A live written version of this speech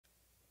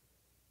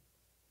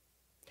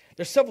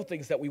There's several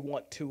things that we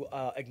want to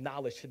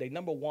acknowledge today.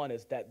 Number one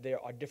is that there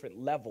are different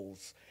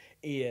levels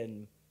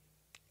in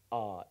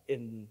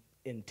in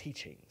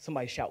teaching.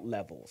 Somebody shout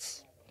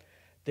levels.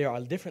 There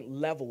are different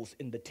levels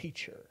in the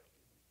teacher.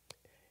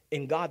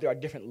 In God, there are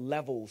different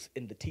levels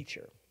in the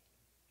teacher.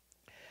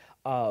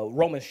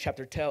 Romans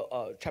chapter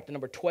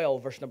number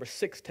 12, verse number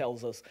 6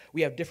 tells us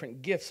we have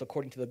different gifts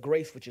according to the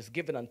grace which is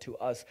given unto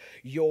us.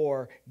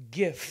 Your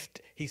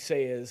gift, he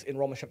says in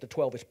Romans chapter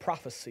 12, is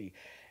prophecy.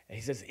 And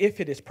he says, if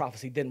it is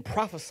prophecy, then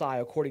prophesy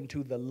according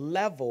to the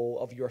level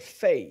of your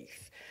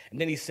faith. And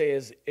then he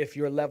says, if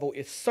your level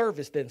is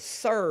service, then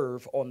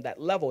serve on that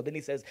level. Then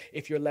he says,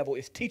 if your level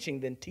is teaching,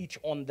 then teach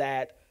on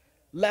that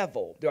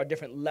level. There are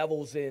different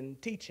levels in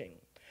teaching.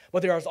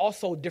 But there are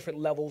also different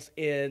levels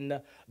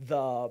in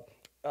the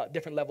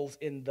audience,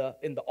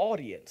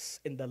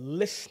 in the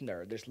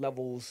listener. There's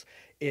levels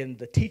in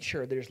the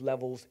teacher. There's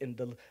levels in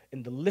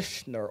the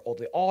listener or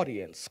the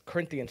audience.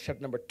 Corinthians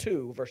chapter number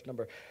 2, verse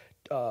number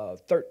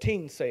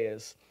 13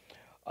 says,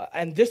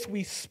 and this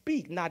we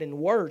speak not in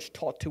words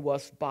taught to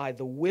us by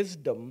the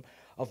wisdom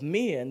of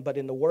men, but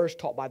in the words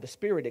taught by the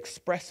Spirit,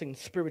 expressing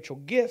spiritual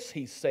gifts,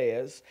 he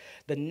says.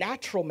 The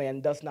natural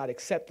man does not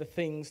accept the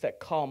things that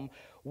come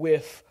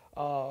with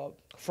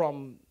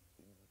from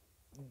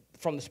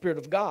the Spirit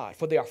of God,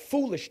 for they are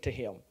foolish to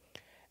him,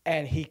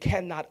 and he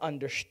cannot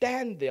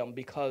understand them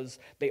because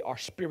they are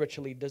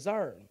spiritually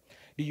discerned.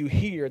 Do you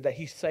hear that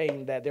he's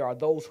saying that there are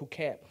those who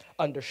can't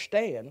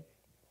understand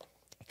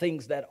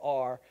things that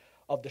are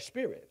of the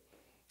Spirit?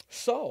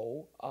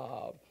 So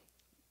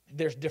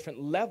there's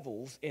different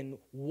levels in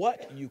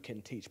what you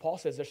can teach. Paul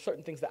says there's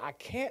certain things that I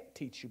can't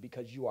teach you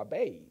because you are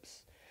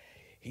babes.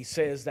 He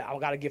says that I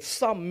got to give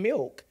some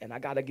milk and I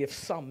got to give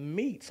some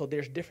meat. So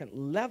there's different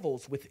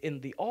levels within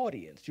the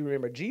audience. You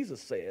remember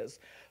Jesus says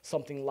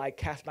something like,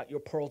 cast not your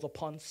pearls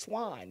upon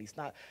swine. He's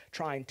not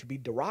trying to be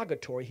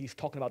derogatory. He's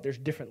talking about there's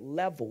different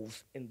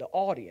levels in the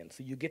audience.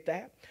 So you get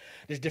that?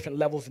 There's different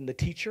levels in the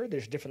teacher.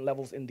 There's different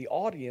levels in the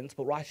audience.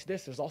 But watch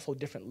this. There's also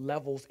different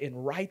levels in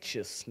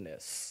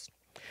righteousness.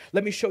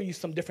 Let me show you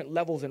some different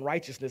levels in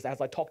righteousness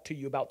as I talk to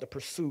you about the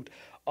pursuit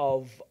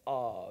of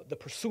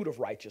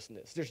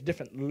righteousness. There's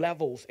different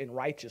levels in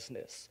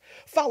righteousness.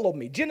 Follow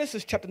me.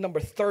 Genesis chapter number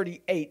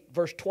 38,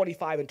 verse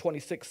 25 and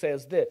 26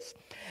 says this.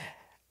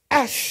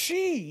 As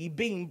she,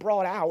 being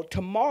brought out,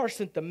 Tamar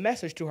sent the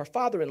message to her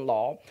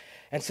father-in-law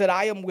and said,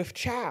 I am with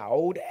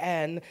child.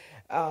 And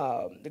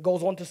it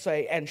goes on to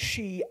say, and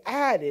she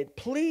added,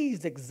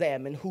 please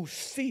examine whose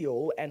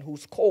seal and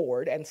whose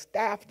cord and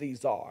staff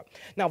these are.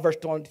 Now, verse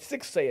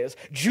 26 says,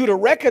 Judah,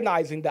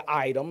 recognizing the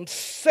item,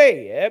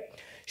 said,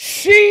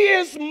 she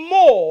is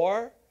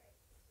more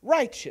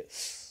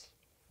righteous.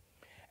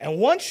 And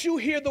once you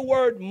hear the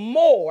word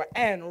more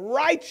and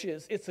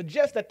righteous, it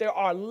suggests that there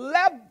are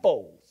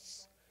levels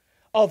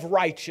of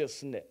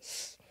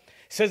righteousness.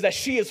 It says that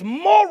she is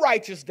more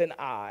righteous than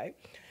I.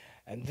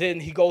 And then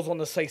he goes on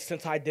to say,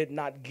 since I did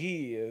not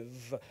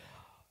give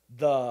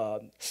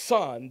the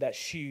son that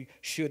she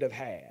should have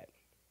had.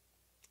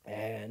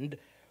 And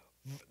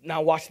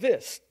now watch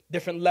this.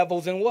 Different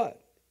levels in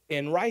what?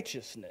 In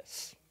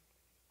righteousness.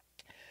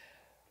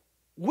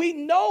 We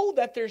know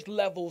that there's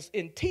levels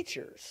in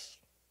teachers.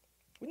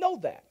 We know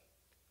that.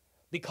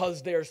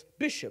 Because there's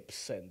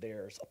bishops and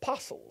there's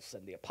apostles.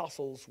 And the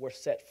apostles were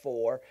set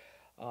for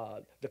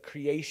the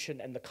creation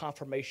and the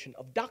confirmation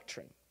of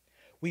doctrine.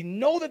 We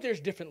know that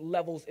there's different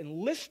levels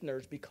in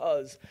listeners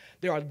because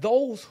there are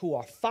those who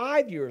are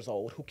 5 years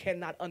old who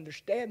cannot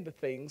understand the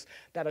things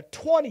that a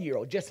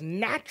 20-year-old. Just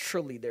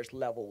naturally, there's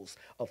levels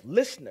of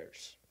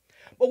listeners.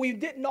 But we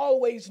didn't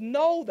always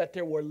know that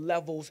there were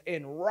levels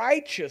in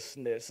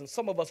righteousness. And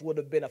some of us would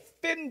have been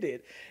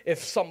offended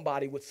if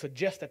somebody would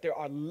suggest that there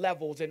are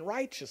levels in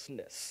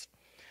righteousness.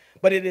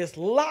 But it is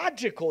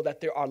logical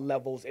that there are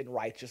levels in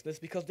righteousness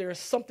because there is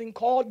something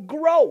called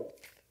growth.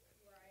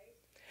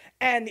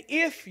 And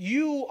if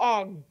you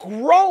are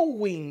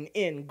growing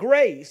in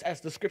grace, as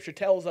the scripture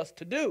tells us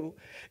to do,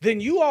 then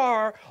you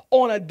are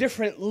on a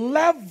different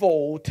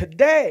level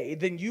today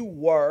than you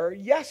were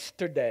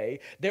yesterday.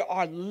 There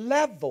are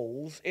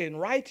levels in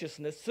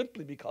righteousness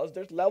simply because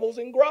there's levels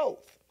in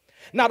growth.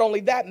 Not only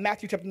that,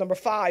 Matthew chapter number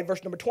 5,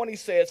 verse number 20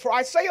 says, for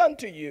I say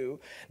unto you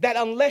that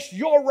unless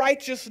your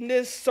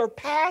righteousness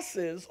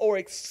surpasses or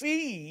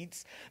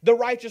exceeds the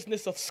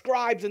righteousness of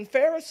scribes and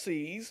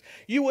Pharisees,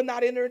 you will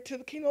not enter into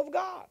the kingdom of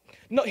God.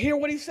 No, hear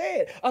what he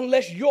said.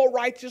 Unless your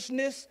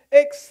righteousness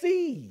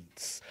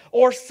exceeds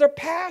or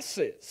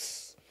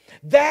surpasses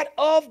that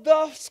of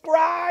the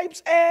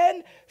scribes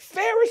and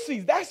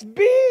Pharisees. That's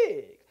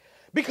big.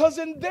 Because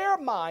in their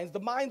minds, the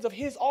minds of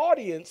his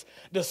audience,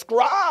 the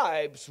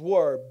scribes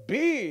were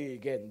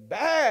big and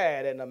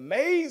bad and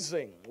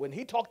amazing. When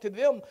he talked to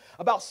them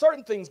about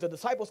certain things, the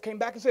disciples came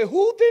back and said,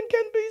 who then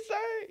can be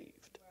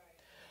saved?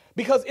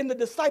 Because in the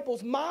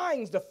disciples'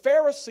 minds, the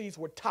Pharisees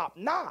were top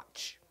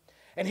notch.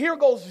 And here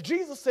goes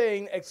Jesus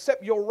saying,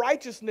 except your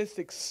righteousness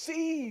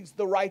exceeds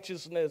the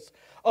righteousness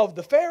of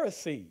the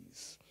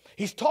Pharisees.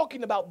 He's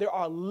talking about there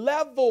are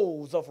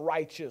levels of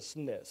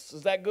righteousness.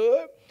 Is that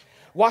good?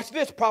 Watch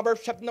this,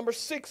 Proverbs chapter number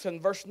 6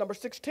 and verse number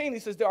 16. He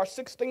says there are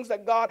 6 things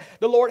that God,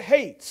 the Lord,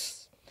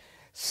 hates.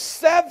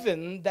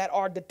 7 that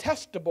are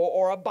detestable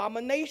or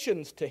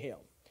abominations to him.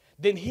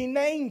 Then he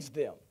names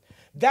them.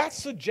 That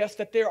suggests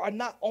that there are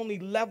not only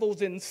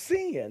levels in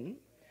sin,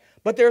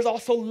 but there's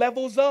also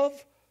levels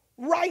of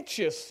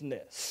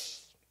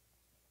righteousness.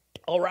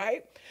 All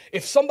right?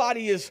 If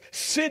somebody is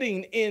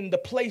sitting in the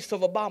place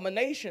of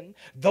abomination,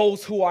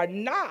 those who are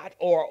not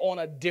are on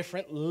a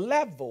different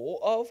level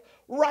of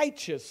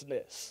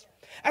righteousness.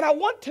 And I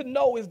want to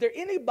know, is there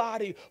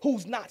anybody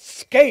who's not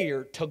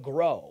scared to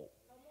grow?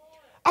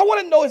 I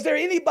want to know, is there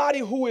anybody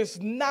who is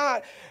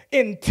not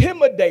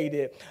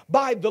intimidated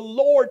by the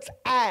Lord's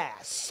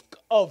ask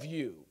of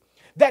you?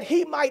 That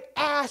he might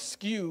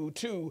ask you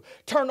to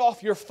turn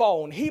off your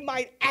phone. He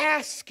might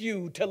ask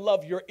you to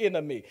love your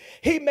enemy.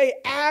 He may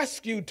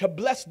ask you to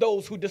bless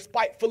those who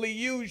despitefully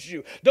use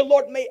you. The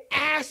Lord may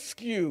ask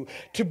you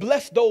to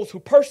bless those who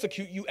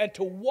persecute you and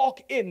to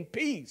walk in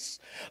peace.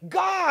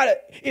 God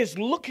is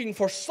looking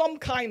for some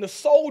kind of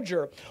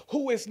soldier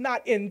who is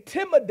not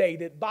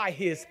intimidated by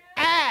his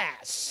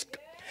ask.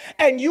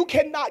 And you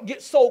cannot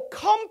get so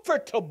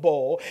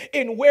comfortable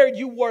in where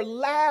you were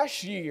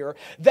last year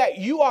that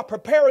you are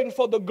preparing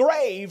for the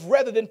grave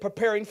rather than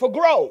preparing for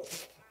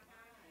growth.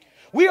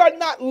 We are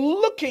not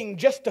looking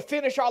just to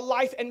finish our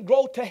life and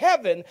grow to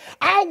heaven.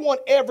 I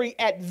want every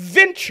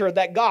adventure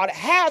that God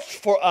has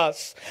for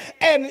us.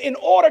 And in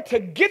order to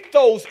get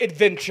those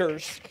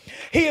adventures,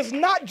 he is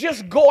not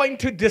just going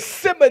to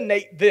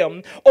disseminate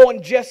them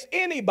on just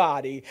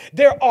anybody.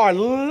 There are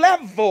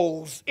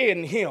levels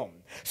in him.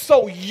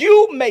 So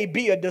you may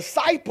be a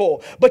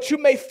disciple, but you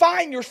may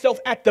find yourself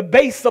at the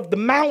base of the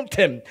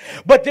mountain.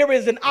 But there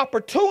is an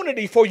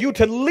opportunity for you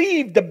to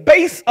leave the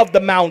base of the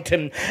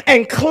mountain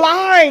and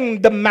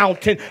climb the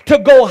mountain to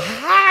go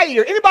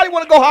higher. Anybody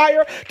want to go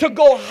higher? To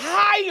go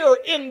higher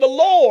in the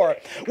Lord.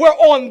 Where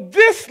on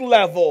this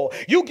level,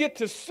 you get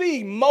to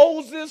see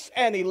Moses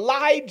and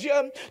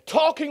Elijah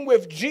talking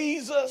with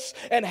Jesus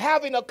and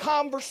having a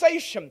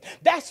conversation.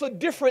 That's a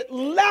different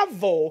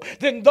level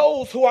than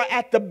those who are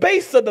at the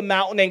base of the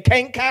mountain and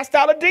can't cast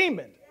out a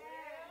demon.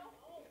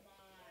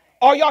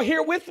 Are y'all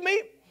here with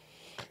me?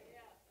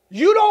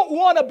 You don't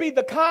want to be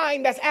the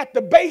kind that's at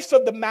the base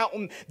of the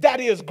mountain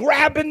that is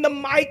grabbing the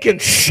mic and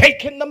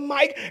shaking the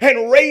mic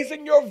and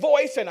raising your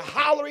voice and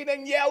hollering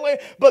and yelling,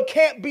 but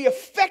can't be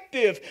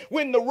effective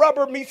when the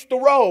rubber meets the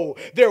road.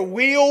 They're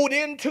wheeled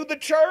into the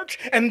church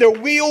and they're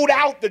wheeled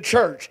out the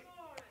church.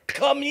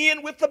 Come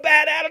in with a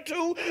bad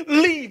attitude,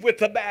 leave with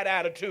a bad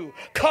attitude.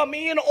 Come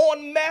in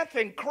on meth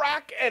and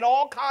crack and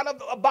all kind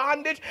of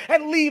bondage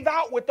and leave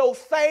out with those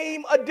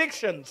same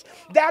addictions.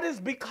 That is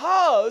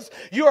because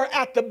you're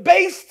at the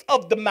base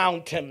of the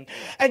mountain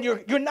and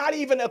you're not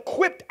even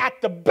equipped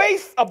at the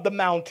base of the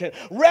mountain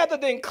rather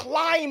than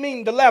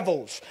climbing the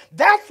levels.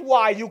 That's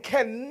why you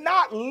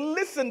cannot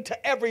listen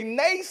to every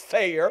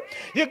naysayer.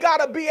 You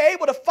got to be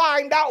able to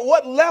find out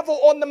what level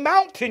on the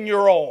mountain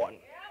you're on.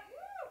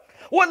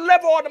 What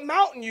level on the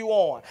mountain you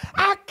on?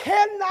 I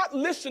cannot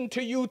listen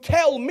to you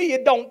tell me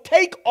it don't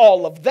take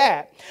all of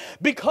that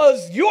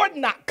because you're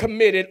not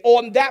committed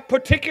on that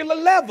particular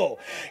level.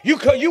 You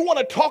want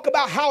to talk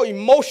about how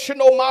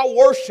emotional my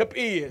worship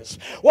is.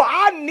 Well,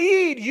 I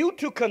need you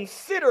to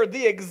consider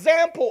the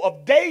example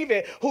of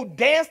David who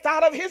danced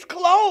out of his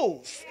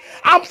clothes.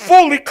 I'm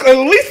fully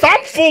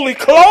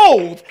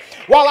clothed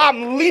while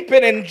I'm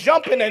leaping and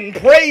jumping and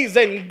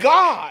praising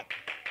God.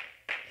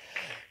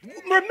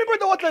 Remember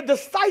what the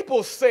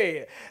disciples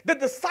said. The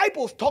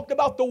disciples talked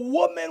about the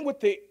woman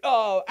with the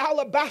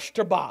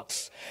alabaster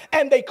box.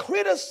 And they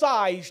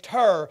criticized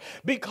her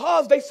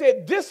because they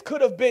said this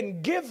could have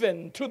been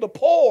given to the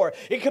poor.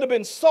 It could have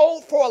been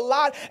sold for a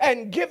lot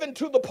and given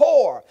to the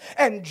poor.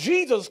 And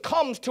Jesus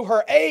comes to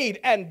her aid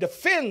and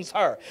defends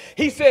her.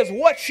 He says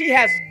what she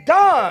has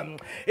done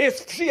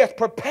is she has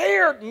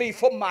prepared me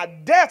for my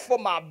death, for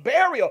my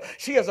burial.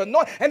 She has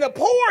anointed. And the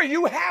poor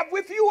you have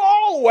with you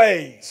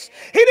always.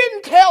 He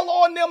didn't tell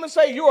on them and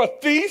say you're a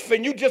thief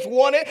and you just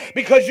want it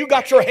because you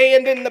got your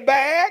hand in the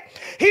bag.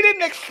 He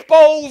didn't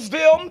expose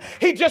them.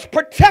 He just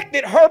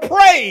protected her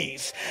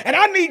praise. And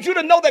I need you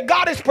to know that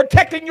God is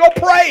protecting your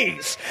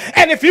praise.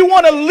 And if you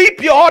want to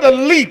leap, you ought to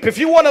leap. If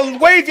you want to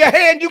wave your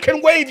hand, you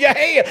can wave your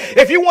hand.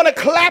 If you want to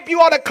clap, you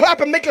ought to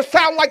clap and make it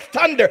sound like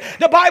thunder.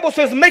 The Bible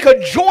says make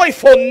a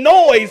joyful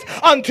noise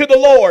unto the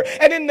Lord.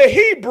 And in the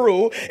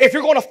Hebrew, if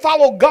you're going to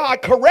follow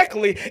God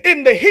correctly,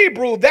 in the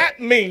Hebrew, that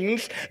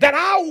means that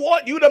I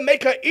want you to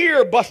make an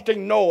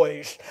ear-busting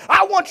noise.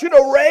 I want you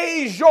to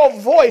raise your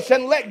voice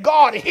and let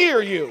God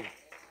hear you.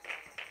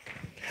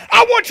 I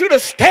I want you to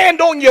stand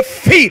on your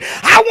feet.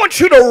 I want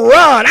you to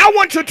run. I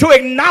want you to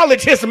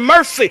acknowledge his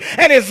mercy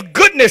and his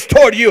goodness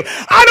toward you.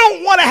 I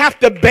don't want to have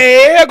to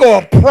beg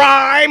or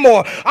prime,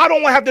 or I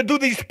don't want to have to do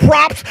these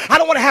props. I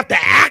don't want to have to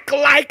act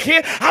like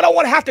it. I don't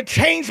want to have to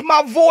change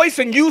my voice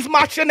and use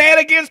my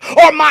shenanigans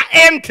or my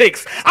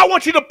antics. I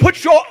want you to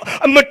put your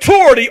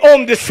maturity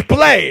on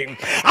display.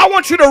 I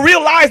want you to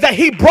realize that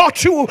he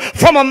brought you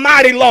from a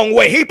mighty long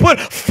way. He put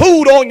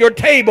food on your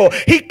table.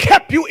 He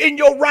kept you in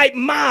your right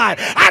mind.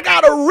 I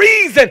got a reason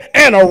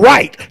and a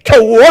right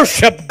to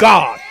worship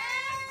God.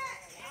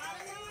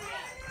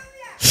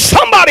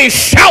 Somebody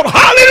shout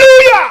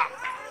hallelujah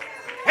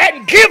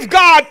and give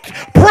God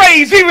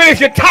praise even if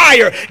you're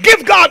tired.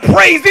 Give God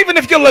praise even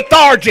if you're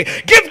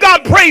lethargic. Give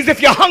God praise if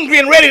you're hungry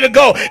and ready to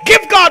go.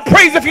 Give God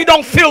praise if you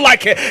don't feel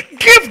like it.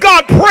 Give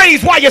God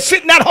praise while you're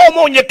sitting at home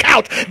on your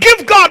couch.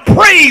 Give God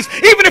praise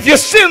even if you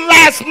sinned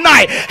last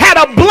night, had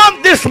a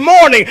blunt this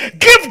morning.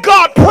 Give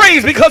God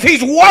praise because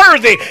he's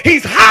worthy.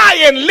 He's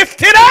high and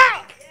lifted up.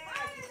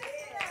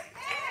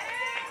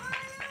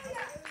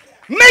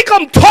 Make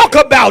them talk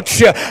about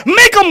you.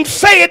 Make them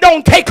say it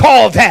don't take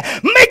all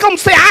that. Make them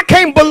say, I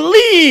can't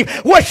believe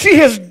what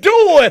she is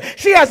doing.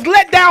 She has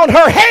let down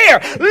her hair.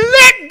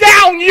 Let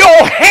down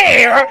your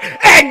hair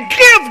and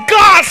give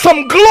God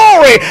some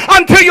glory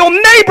until your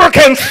neighbor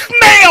can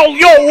smell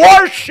your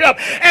worship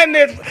and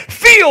it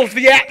fills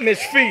the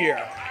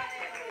atmosphere.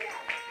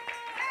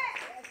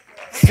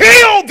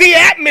 Fill the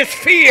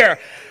atmosphere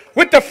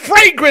with the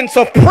fragrance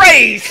of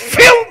praise.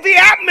 Fill the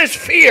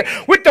atmosphere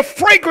with the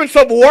fragrance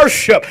of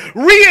worship.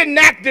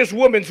 Reenact this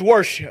woman's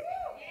worship.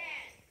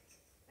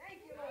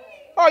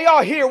 Are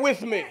y'all here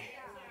with me?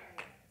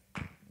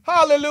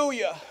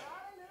 Hallelujah.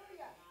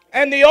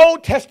 And the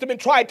Old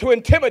Testament tried to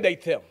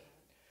intimidate them.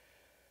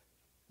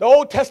 The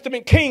Old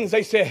Testament kings,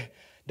 they said,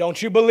 don't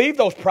you believe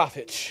those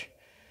prophets?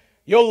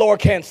 Your Lord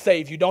can't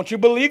save you. Don't you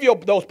believe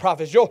those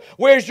prophets?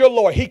 Where's your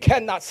Lord? He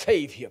cannot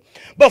save you.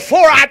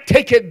 Before I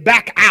take it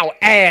back, I'll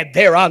add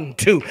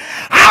thereunto.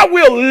 I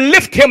will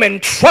lift him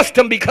and trust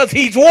him because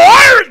he's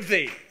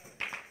worthy.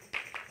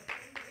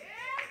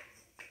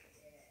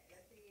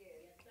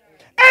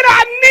 And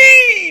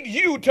I need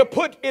you to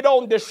put it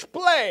on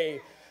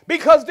display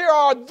because there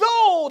are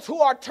those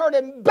who are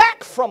turning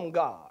back from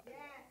God.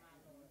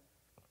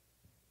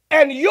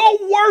 And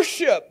your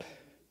worship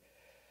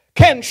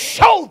can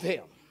show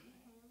them.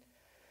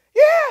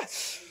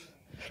 Yes.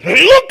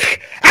 Look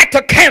at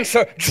the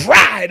cancer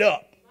dried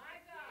up.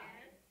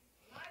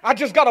 I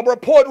just got a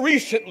report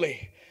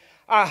recently.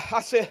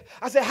 I said,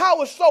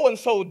 how is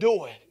so-and-so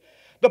doing?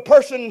 The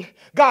person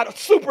got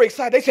super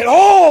excited. They said,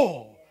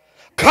 oh,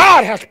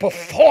 God has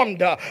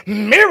performed a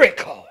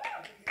miracle.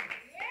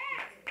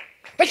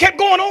 They kept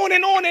going on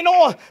and on and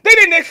on. They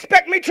didn't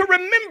expect me to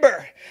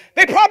remember.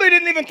 They probably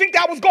didn't even think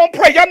I was going to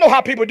pray. Y'all know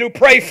how people do.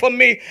 Pray for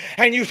me.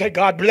 And you say,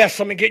 God bless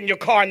them, and get in your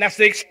car, and that's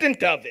the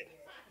extent of it.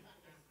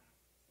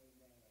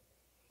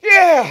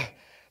 Yeah,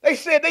 they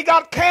said they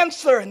got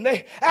cancer and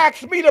they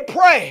asked me to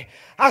pray.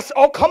 I said,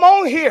 oh, come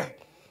on here.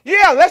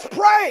 Yeah, let's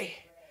pray.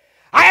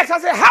 I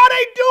said, how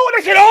they doing?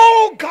 They said,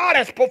 oh, God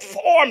has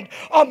performed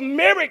a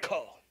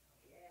miracle.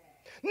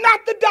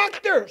 Not the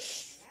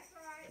doctors.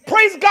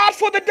 Praise God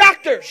for the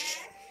doctors.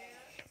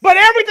 But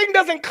everything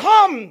doesn't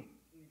come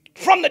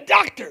from the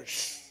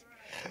doctors.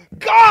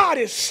 God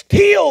is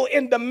still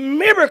in the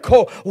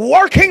miracle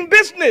working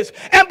business.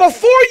 And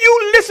before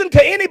you listen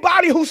to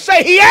anybody who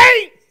say he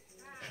ain't,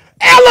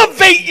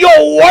 elevate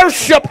your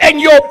worship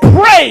and your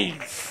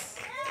praise.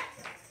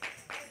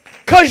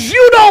 Because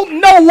you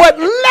don't know what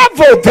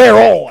level they're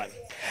on.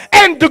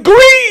 And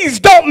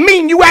degrees don't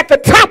mean you at the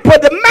top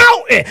of the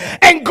mountain.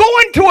 And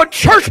going to a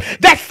church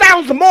that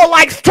sounds more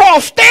like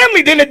Charles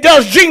Stanley than it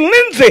does Gene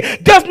Lindsey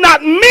does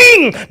not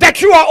mean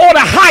that you are on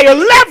a higher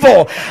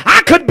level.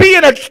 I could be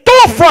in a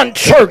storefront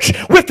church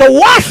with a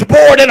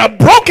washboard and a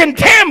broken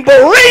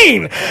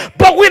tambourine.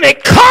 But when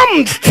it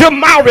comes to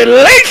my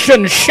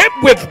relationship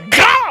with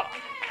God,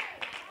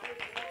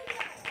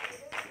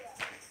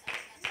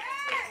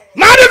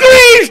 my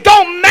degrees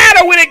don't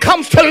matter when it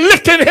comes to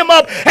lifting him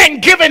up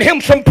and giving him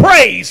some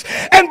praise.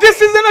 And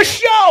this isn't a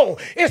show.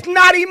 It's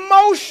not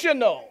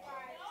emotional.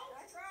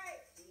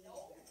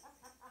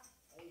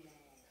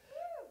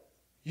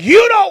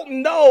 You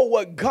don't know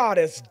what God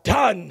has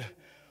done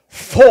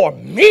for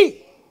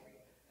me.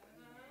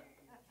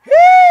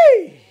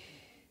 Hey!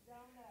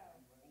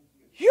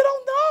 You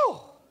don't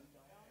know.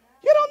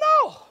 You don't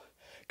know.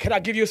 Can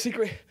I give you a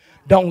secret?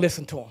 Don't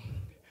listen to him.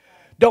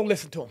 Don't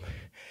listen to him.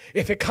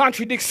 If it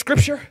contradicts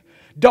scripture,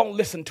 don't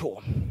listen to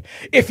him.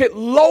 If it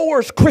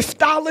lowers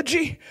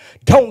Christology,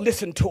 don't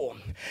listen to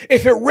him.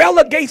 If it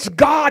relegates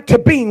God to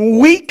being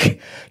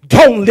weak,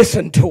 don't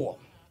listen to him.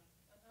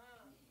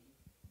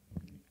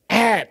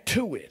 Add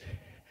to it.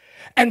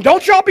 And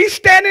don't y'all be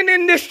standing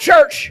in this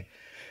church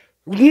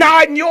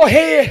nodding your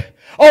head.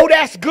 Oh,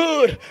 that's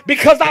good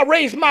because I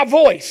raised my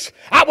voice.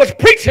 I was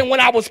preaching when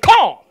I was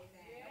calm.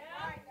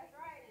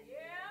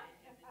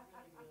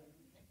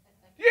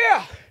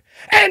 Yeah.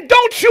 And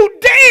don't you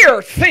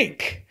dare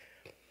think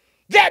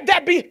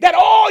that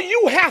all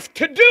you have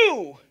to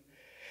do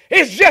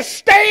is just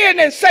stand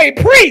and say,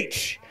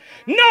 preach.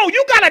 No,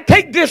 you got to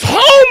take this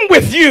home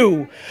with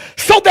you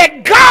so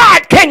that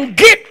God can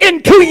get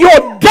into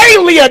your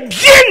daily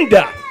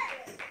agenda.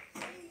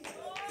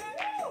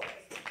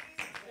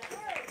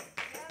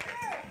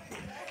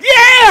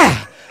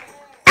 Yeah.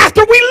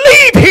 After we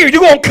leave here,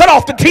 you're going to cut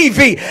off the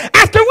TV.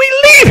 After we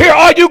leave here,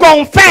 are you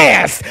going to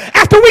fast?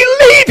 After we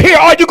leave here,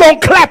 are you going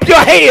to clap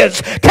your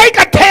hands? Take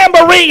a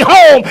tambourine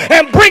home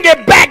and bring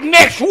it back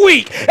next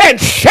week and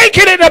shake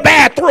it in the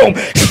bathroom.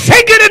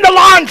 Shake it in the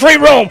laundry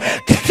room.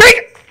 Shake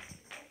it.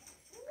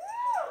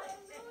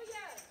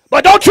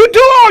 But don't you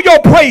do all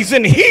your praise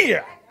in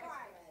here.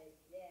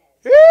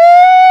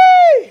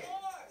 Hey.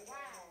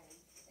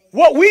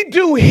 What we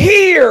do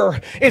here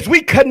is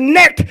we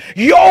connect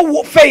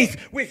your faith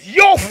with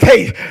your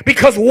faith,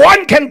 because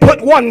one can put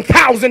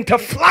 1,000 to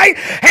flight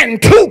and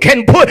two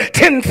can put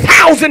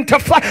 10,000 to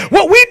flight.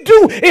 What we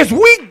do is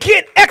we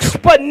get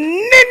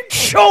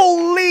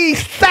exponentially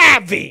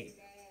savvy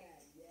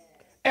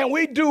and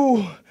we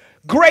do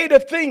greater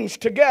things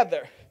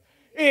together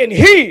in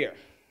here.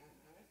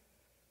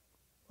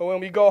 But when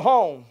we go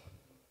home,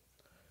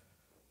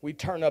 we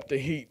turn up the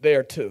heat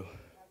there too.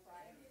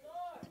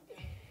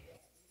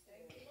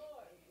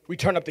 We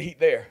turn up the heat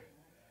there.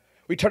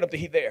 We turn up the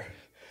heat there.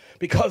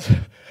 Because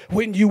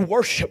when you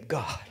worship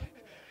God,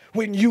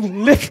 when you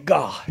lift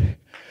God,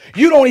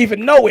 you don't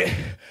even know it,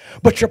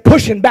 but you're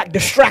pushing back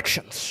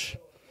distractions.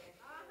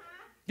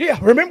 Yeah,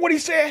 remember what he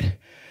said?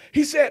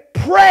 He said,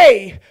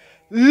 pray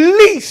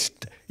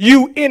lest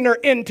you enter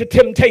into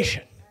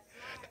temptation.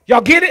 Y'all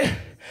get it?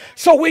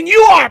 So when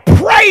you are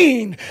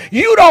praying,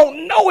 you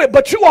don't know it,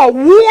 but you are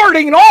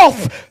warding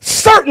off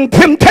certain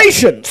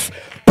temptations.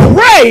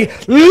 Pray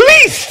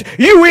lest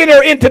you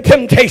enter into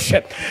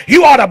temptation.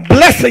 You ought to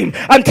bless him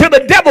until the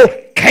devil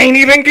can't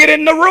even get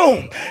in the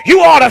room.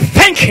 You ought to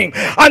thank him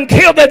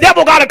until the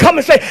devil got to come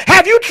and say,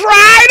 have you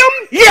tried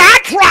them? Yeah, I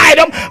tried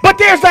them, but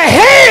there's a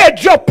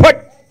hedge of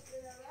protection.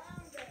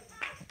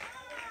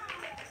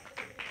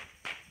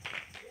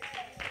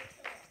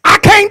 I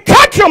can't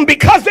touch them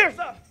because there's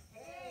a...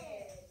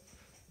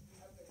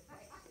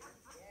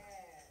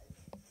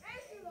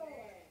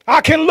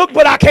 I can look,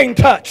 but I can't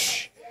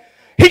touch.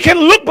 He can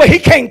look, but he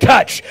can't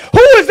touch.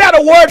 Who is that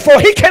a word for?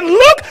 He can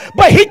look,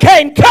 but he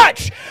can't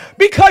touch.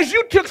 Because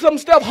you took some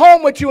stuff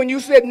home with you and you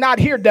said, not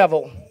here,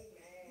 devil.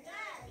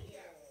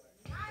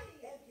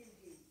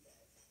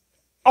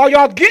 Are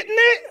y'all getting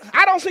it?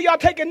 I don't see y'all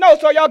taking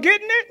notes. Are y'all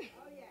getting it?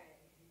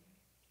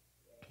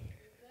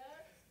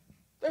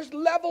 There's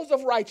levels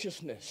of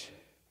righteousness.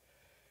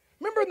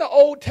 Remember in the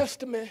Old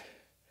Testament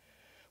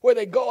where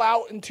they go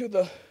out into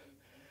the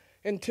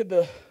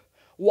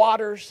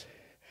waters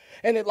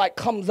and it like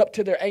comes up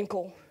to their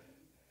ankle,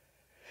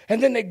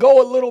 and then they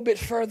go a little bit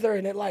further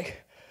and it like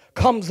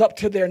comes up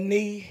to their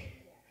knee,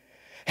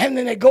 and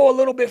then they go a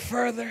little bit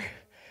further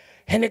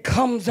and it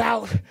comes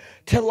out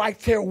to like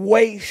their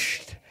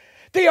waist.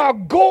 They are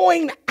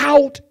going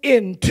out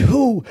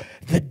into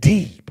the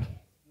deep.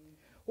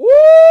 Woo!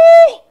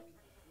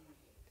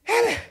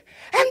 And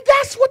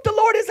that's what the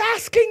Lord is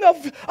asking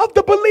of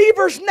the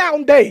believers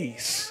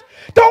nowadays.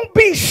 Don't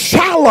be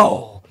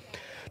shallow.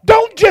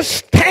 Don't just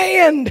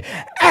stand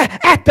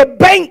at the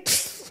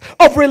banks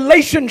of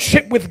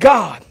relationship with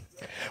God.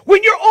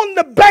 When you're on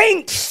the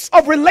banks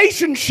of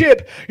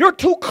relationship, you're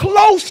too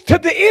close to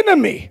the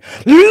enemy.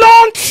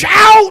 Launch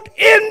out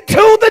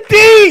into the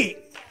deep.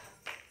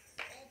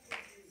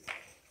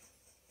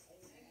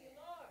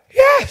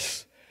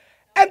 Yes.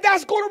 And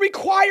that's going to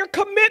require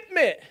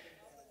commitment.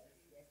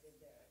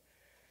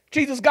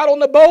 Jesus got on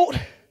the boat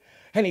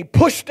and he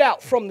pushed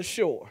out from the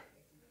shore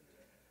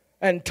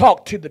and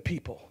talked to the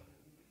people.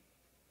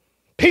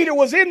 Peter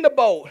was in the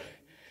boat.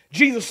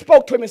 Jesus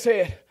spoke to him and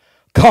said,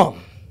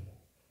 come.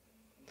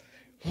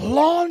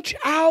 Launch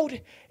out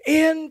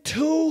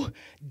into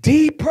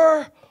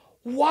deeper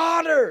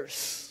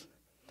waters.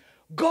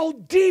 Go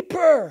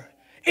deeper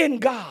in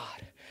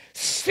God.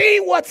 See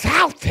what's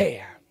out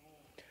there.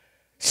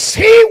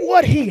 See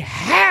what he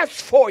has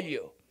for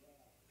you.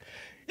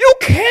 You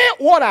can't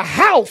want a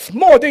house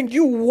more than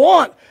you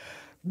want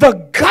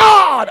the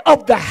God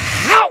of the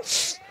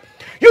house.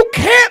 You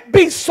can't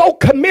be so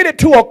committed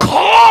to a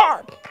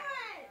car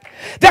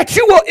that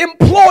you will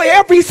employ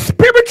every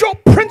spiritual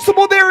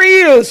principle there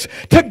is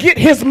to get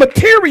his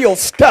material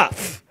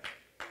stuff.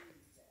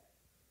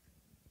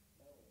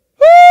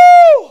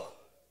 Woo!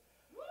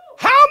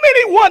 How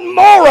many want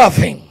more of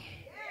him?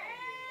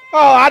 Oh,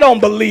 I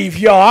don't believe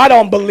y'all. I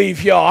don't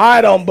believe y'all.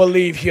 I don't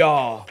believe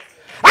y'all.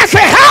 I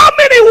say, how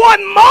many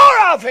want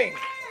more of him?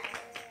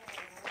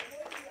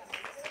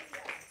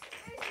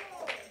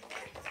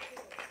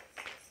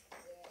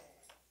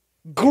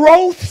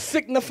 Growth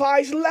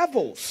signifies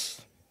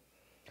levels.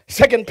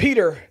 2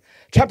 Peter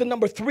chapter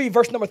number 3,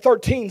 verse number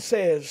 13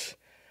 says,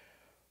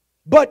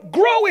 but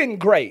grow in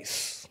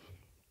grace.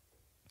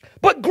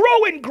 But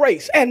grow in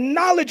grace and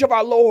knowledge of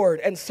our Lord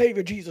and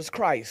Savior Jesus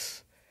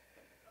Christ.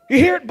 You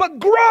hear it? But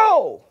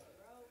grow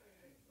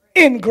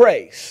in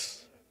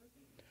grace.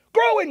 Grow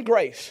grow in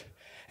grace.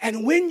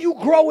 And when you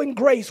grow in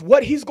grace,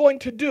 what he's going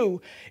to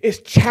do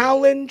is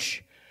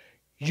challenge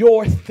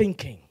your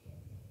thinking.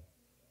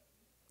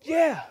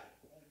 Yeah.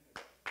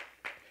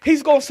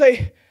 He's going to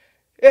say,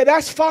 yeah,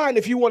 that's fine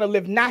if you want to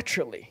live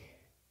naturally.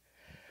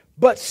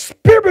 But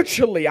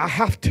spiritually, I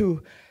have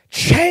to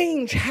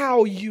change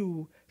how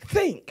you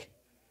think.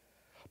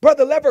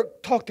 Brother Lever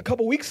talked a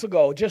couple weeks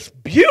ago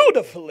just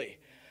beautifully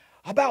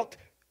about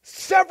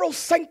several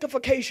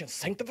sanctifications.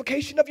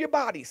 Sanctification of your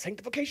body,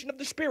 sanctification of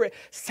the spirit,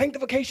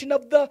 sanctification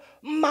of the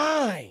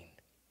mind.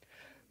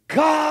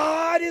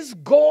 God is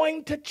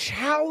going to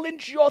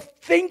challenge your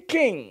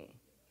thinking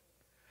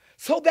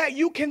so that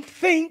you can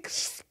think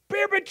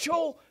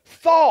spiritual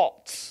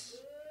thoughts.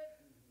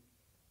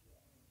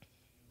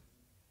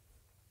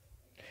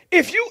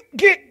 If you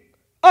get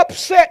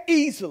upset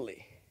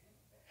easily,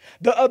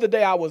 the other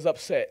day I was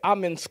upset.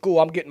 I'm in school.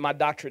 I'm getting my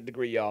doctorate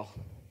degree, y'all.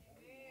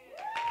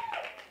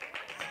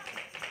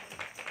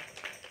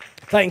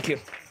 Thank you.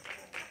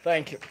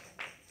 Thank you.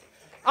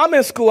 I'm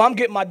in school. I'm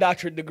getting my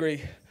doctorate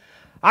degree.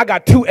 I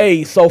got 2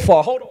 A's so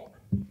far. Hold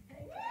on.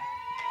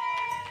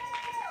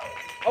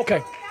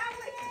 Okay.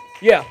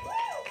 Yeah.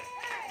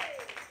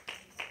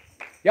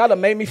 Y'all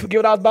done made me forget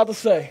what I was about to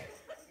say.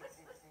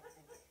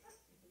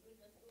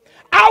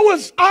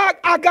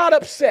 I got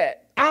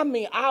upset. I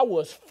mean, I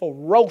was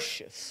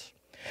ferocious.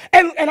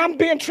 And I'm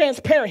being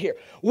transparent here.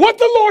 What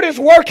the Lord is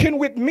working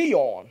with me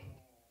on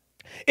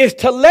is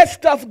to let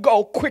stuff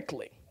go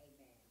quickly.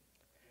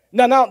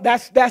 Now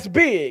that's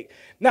big.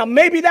 Now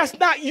maybe that's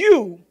not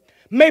you.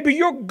 Maybe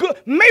you're good.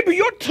 Maybe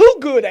you're too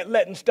good at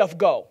letting stuff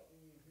go.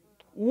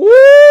 Woo!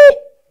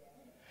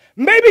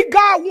 Maybe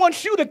God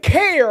wants you to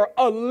care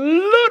a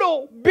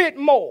little bit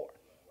more.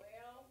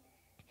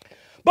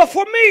 But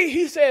for me,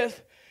 he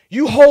says,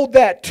 you hold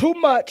that too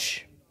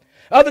much.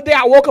 The other day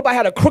I woke up, I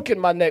had a crook in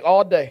my neck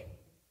all day.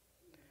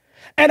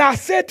 And I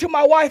said to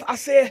my wife, I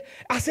said,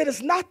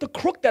 it's not the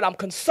crook that I'm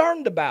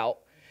concerned about.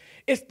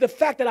 It's the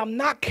fact that I'm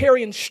not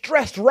carrying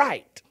stress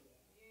right.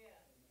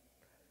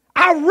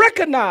 I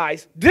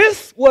recognize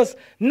this was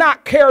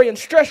not carrying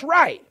stress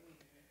right.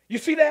 You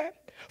see that?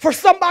 For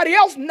somebody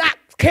else, not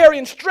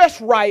carrying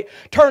stress right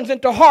turns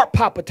into heart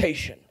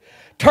palpitation,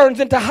 turns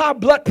into high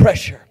blood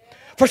pressure.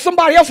 For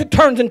somebody else, it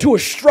turns into a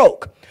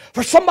stroke.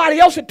 For somebody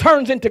else, it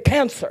turns into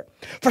cancer.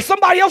 For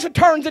somebody else, it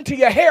turns into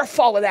your hair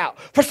falling out.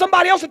 For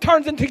somebody else, it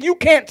turns into you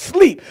can't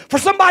sleep. For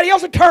somebody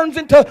else, it turns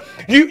into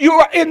you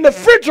are in the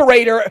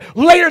refrigerator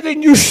later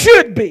than you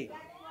should be.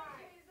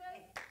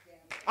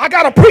 I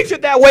got to preach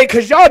it that way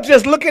because y'all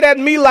just looking at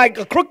me like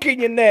a crook in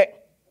your neck.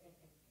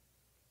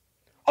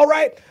 All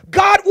right?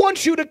 God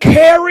wants you to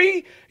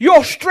carry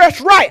your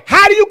stress right.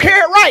 How do you carry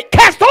it right?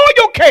 Cast all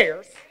your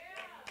cares,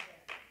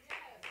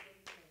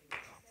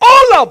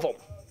 all of them,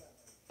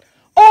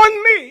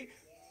 on me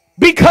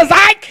because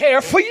I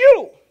care for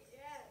you.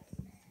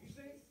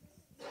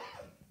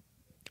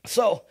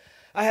 So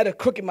I had a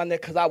crook in my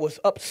neck because I was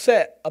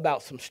upset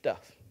about some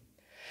stuff.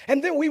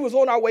 And then we was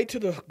on our way to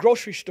the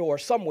grocery store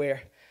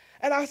somewhere.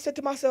 And I said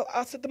to my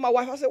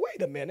wife, I said,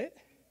 wait a minute.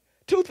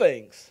 2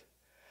 things.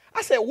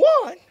 I said, 1,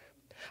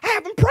 I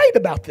haven't prayed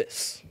about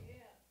this.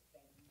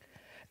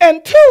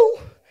 And 2,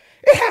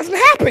 it hasn't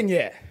happened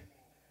yet.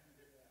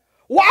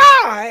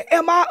 Why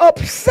am I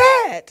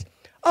upset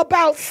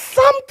about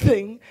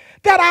something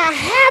that I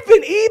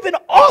haven't even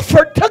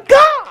offered to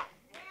God?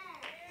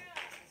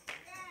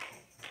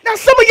 Now,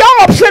 some of y'all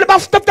are upset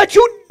about stuff that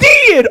you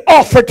did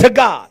offer to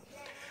God.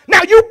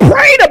 Now, you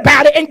prayed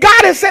about it, and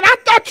God has said, I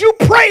thought you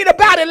prayed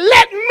about it.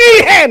 Let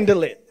me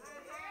handle it.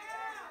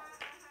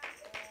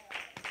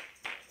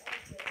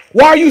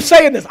 Why are you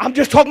saying this? I'm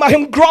just talking about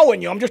him growing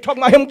you. I'm just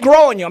talking about him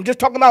growing you. I'm just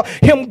talking about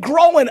him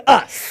growing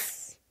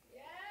us.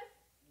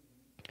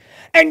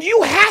 And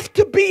you have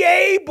to be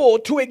able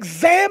to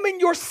examine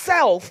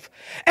yourself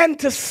and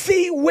to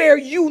see where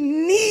you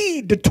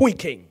need the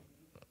tweaking.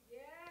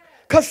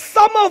 Because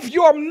some of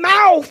your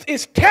mouth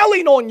is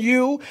telling on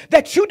you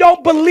that you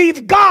don't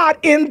believe God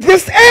in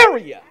this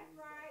area.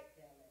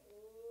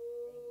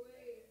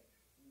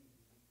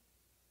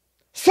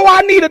 So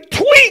I need a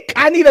tweak,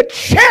 I need a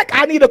check,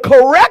 I need a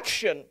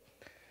correction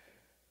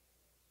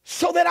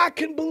so that I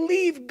can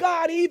believe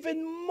God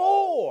even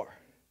more.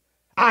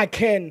 I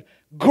can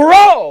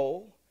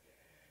grow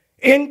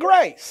in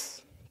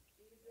grace.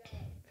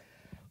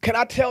 Can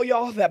I tell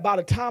y'all that by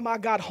the time I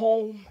got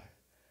home,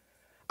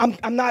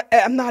 I'm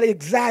not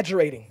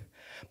exaggerating.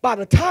 By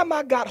the time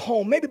I got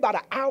home, maybe about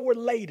an hour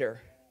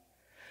later,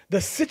 the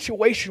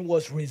situation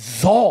was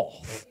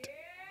resolved.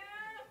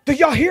 Do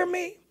y'all hear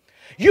me?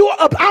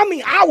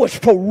 I was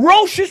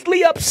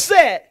ferociously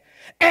upset,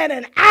 and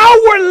an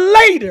hour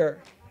later,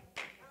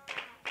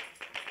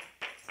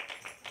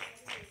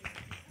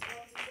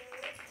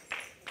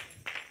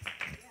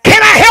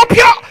 can I help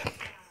y'all?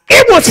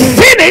 It was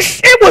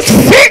finished. It was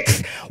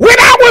fixed when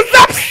I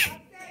was upset.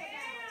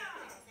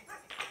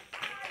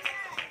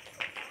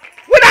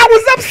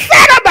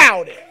 Upset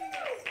about it.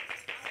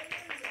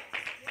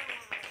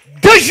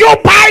 Does your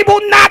Bible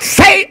not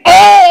say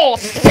all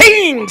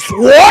things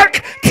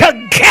work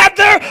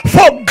together together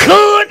for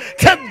good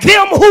to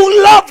them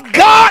who love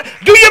God.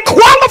 Do you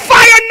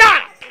qualify or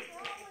not?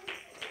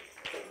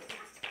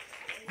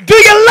 Do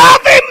you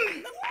love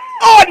him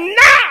or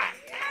not?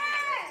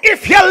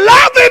 If you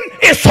love him,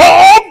 it's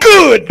all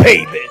good,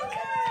 baby.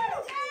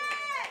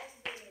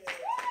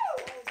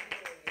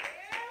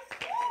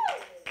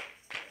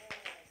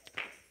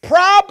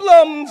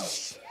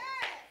 Problems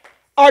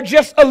are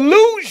just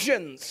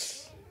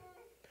illusions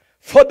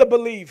for the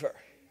believer.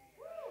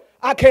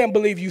 I can't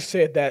believe you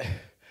said that.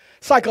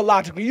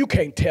 Psychologically, you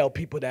can't tell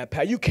people that,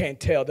 Pat. You can't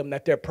tell them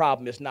that their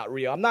problem is not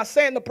real. I'm not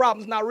saying the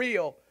problem's not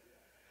real.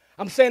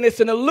 I'm saying it's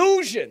an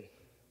illusion.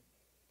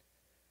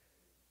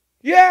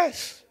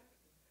 Yes.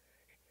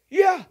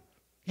 Yeah.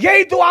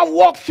 Yea, though I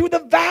walk through the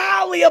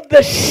valley of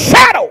the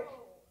shadow.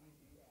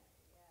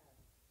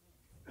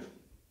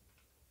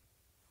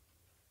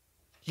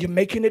 You're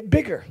making it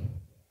bigger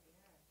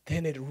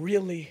than it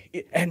really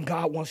is. And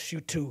God wants you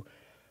to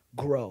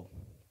grow.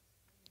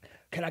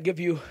 Can I give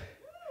you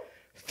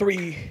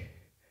three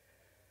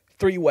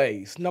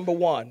ways? Number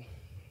one,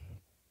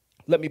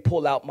 let me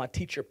pull out my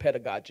teacher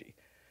pedagogy.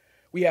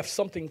 We have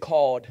something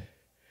called,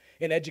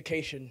 in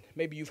education,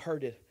 maybe you've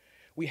heard it,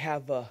 we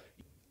have a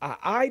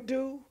I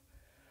do,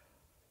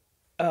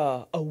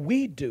 a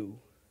we do,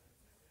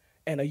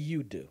 and a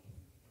you do.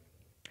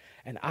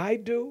 An I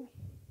do,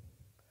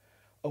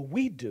 a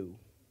we do,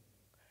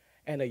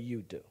 and a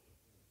you do.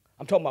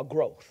 I'm talking about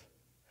growth.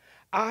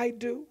 I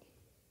do,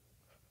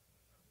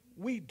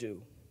 we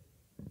do,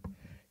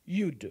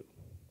 you do.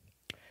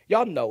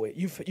 Y'all know it.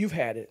 You've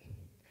had it.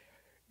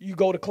 You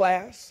go to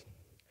class,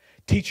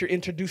 teacher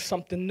introduced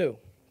something new.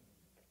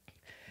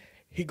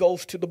 He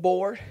goes to the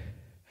board.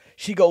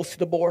 She goes to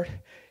the board.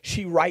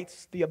 She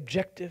writes the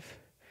objective.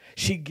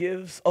 She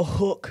gives a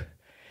hook.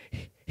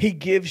 He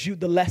gives you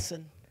the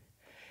lesson.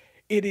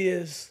 It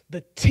is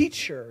the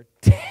teacher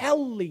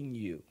telling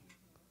you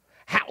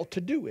how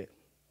to do it.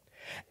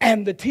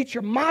 And the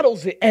teacher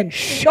models it and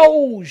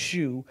shows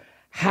you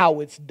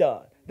how it's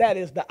done. That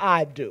is the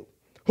I do.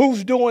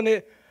 Who's doing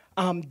it?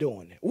 I'm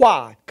doing it.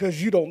 Why?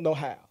 Because you don't know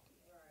how.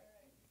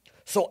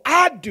 So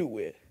I do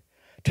it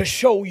to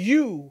show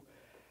you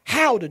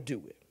how to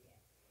do it.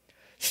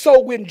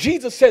 So when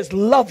Jesus says,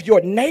 love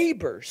your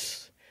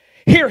neighbors,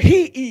 here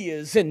he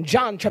is in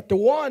John chapter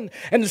 1,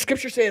 and the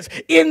scripture says,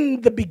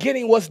 in the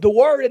beginning was the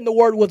Word, and the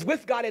Word was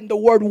with God, and the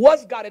Word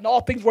was God, and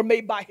all things were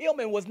made by him,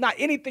 and was not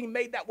anything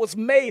made that was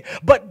made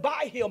but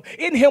by him.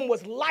 In him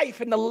was life,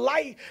 and the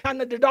light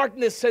and the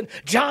darkness, and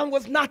John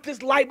was not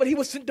this light, but he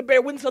was sent to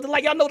bear witness of the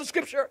light. Y'all know the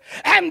scripture.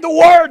 And the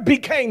Word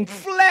became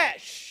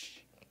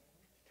flesh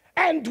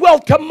and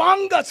dwelt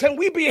among us, and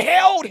we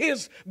beheld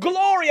his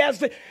glory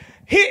as it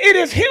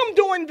is him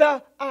doing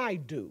the I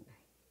do.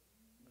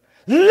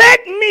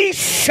 Let me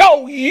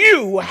show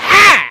you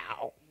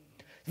how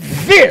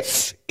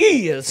this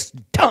is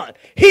done.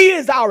 He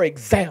is our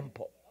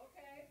example.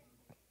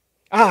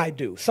 I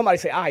do. Somebody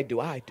say, I do,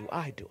 I do,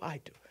 I do,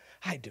 I do,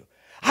 I do.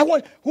 I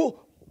want,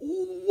 well,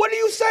 what are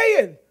you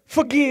saying?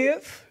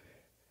 Forgive.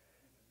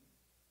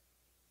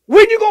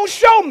 When you going to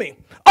show me?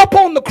 Up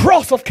on the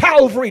cross of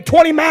Calvary,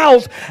 20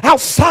 miles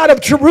outside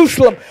of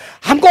Jerusalem,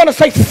 I'm going to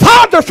say,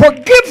 Father,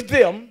 forgive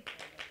them,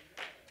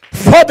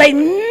 for they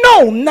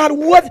know not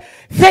what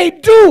they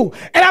do.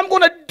 And I'm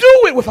going to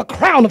do it with a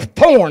crown of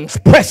thorns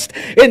pressed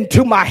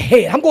into my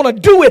head. I'm going to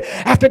do it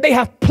after they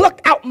have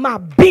plucked out my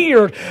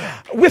beard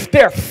with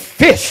their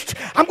fist.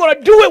 I'm going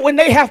to do it when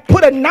they have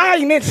put a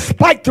 9-inch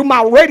spike through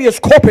my radius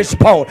corpus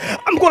bone.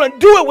 I'm going to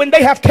do it when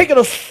they have taken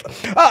a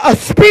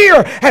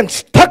spear and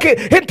stuck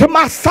it into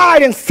my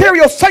side, and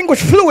cereal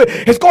sandwich fluid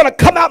is going to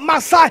come out my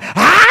side.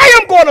 I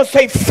am going to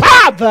say,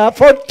 Father,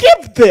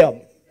 forgive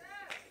them,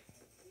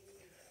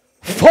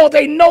 for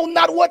they know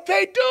not what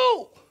they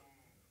do.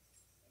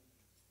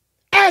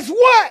 As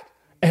what?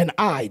 And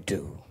I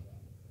do.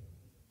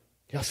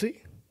 Y'all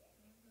see?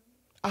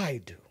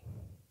 I do.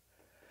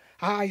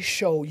 I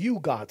show you,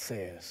 God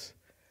says,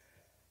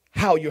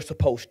 how you're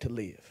supposed to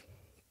live.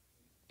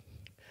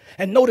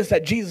 And notice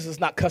that Jesus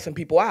is not cussing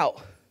people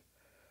out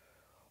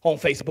on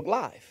Facebook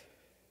Live.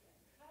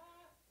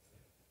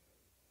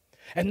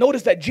 And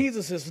notice that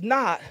Jesus is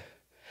not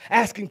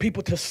asking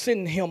people to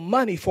send him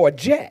money for a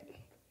jet.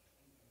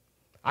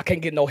 I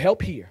can't get no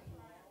help here.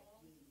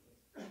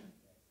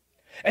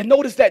 And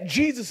notice that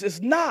Jesus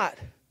is not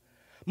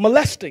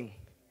molesting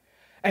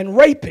and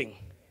raping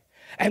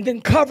and then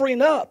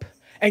covering up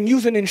and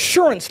using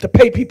insurance to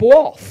pay people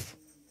off.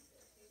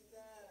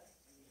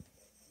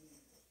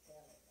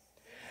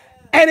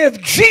 And if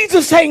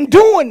Jesus ain't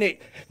doing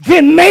it,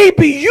 then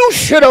maybe you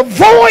should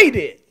avoid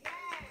it.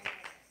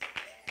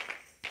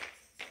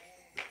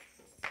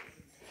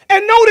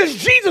 And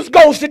notice Jesus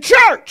goes to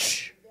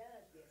church.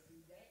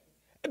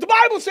 The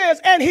Bible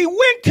says, and he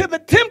went to the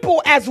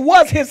temple as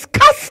was his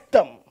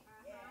custom.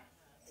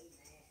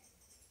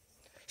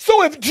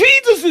 So if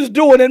Jesus is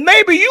doing it,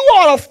 maybe you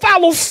ought to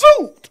follow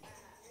suit.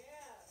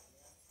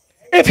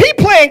 If he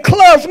playing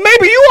clubs,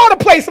 maybe you ought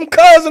to play some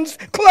clubs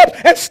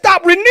and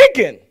stop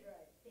reneging.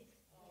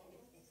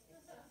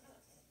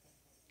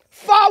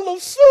 Follow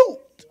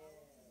suit.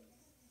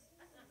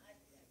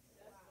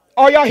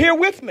 Are y'all here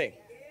with me?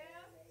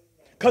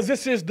 Because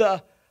this is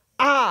the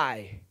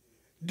I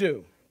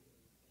do.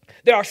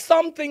 There are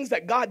some things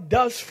that God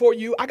does for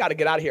you. I got to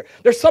get out of here.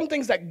 There's some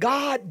things that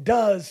God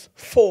does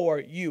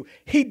for you.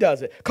 He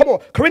does it. Come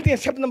on.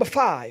 Corinthians chapter number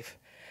 5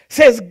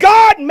 says,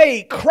 God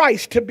made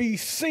Christ to be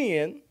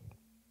sin,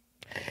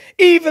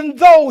 even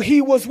though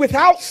he was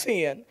without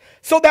sin,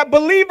 so that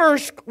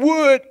believers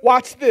would,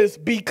 watch this,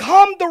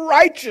 become the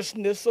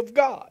righteousness of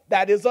God.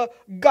 That is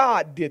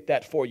God did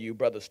that for you,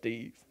 Brother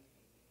Steve.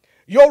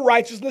 Your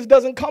righteousness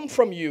doesn't come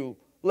from you,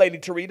 Lady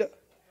Tarita.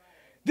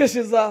 This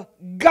is a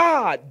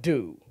God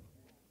do.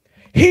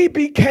 He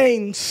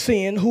became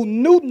sin who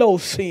knew no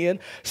sin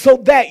so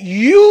that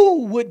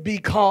you would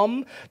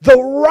become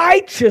the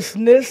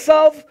righteousness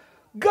of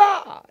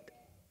God.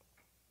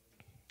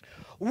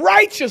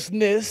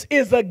 Righteousness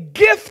is a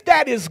gift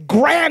that is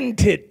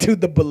granted to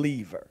the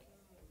believer.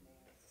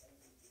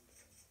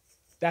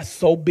 That's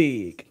so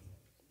big.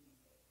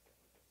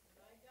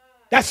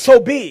 That's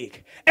so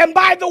big. And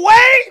by the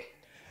way,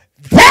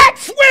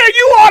 that's where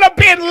you ought to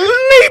be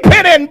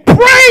leaping and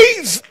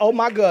praise. Oh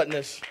my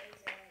goodness.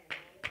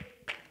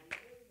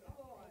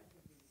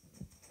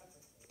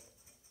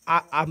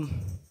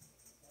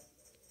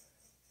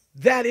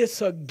 That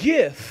is a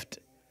gift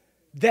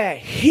that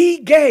he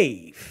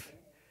gave.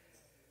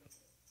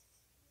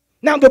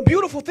 Now, the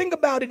beautiful thing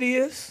about it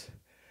is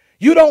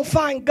you don't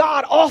find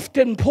God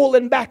often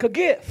pulling back a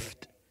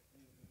gift.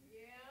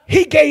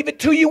 He gave it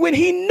to you when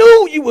he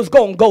knew you was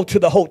going to go to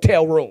the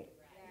hotel room.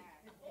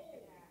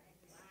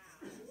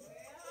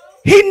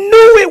 He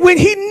knew it when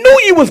he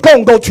knew you was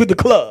going to go to the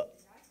club.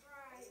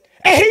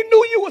 And he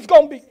knew you was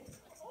going to be.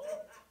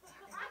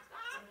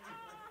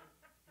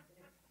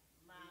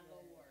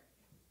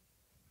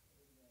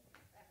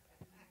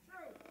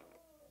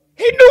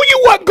 He knew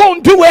you weren't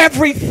going to do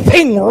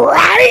everything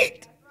right.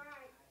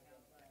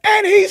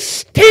 And he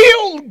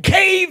still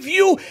gave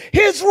you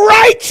his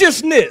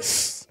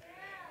righteousness.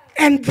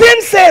 And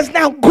then says,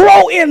 now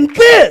grow in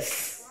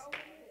this.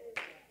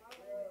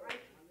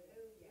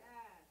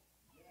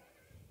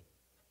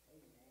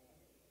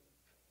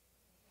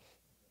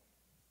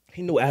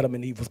 He knew Adam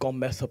and Eve was going to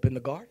mess up in the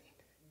garden.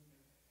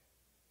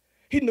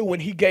 He knew when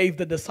he gave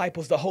the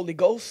disciples the Holy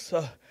Ghost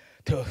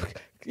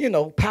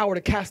power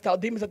to cast out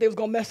demons that they was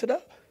going to mess it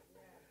up.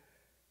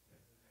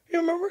 You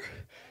remember?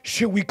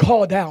 Should we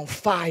call down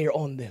fire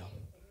on them?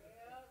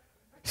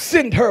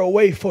 Send her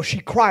away, for she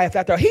crieth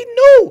after her. He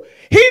knew.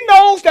 He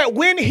knows that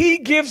when he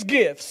gives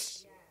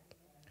gifts,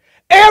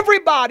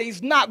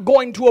 everybody's not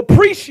going to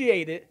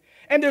appreciate it,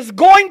 and there's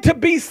going to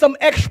be some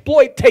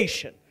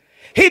exploitation.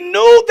 He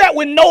knew that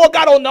when Noah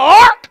got on the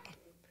ark,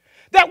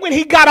 that when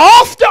he got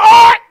off the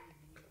ark,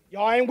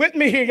 y'all ain't with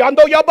me here. Y'all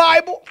know your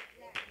Bible?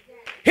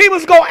 He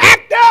was going to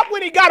act up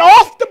when he got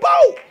off the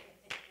boat.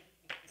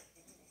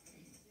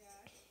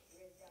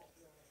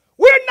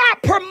 We're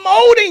not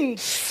promoting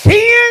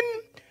sin.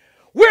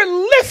 We're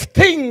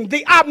lifting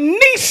the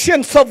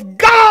omniscience of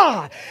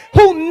God,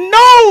 who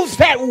knows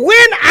that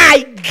when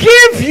I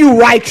give you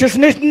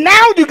righteousness,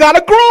 now you got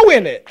to grow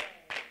in it.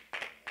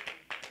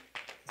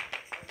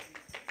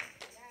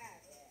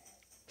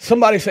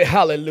 Somebody say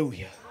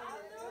hallelujah.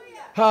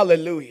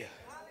 Hallelujah.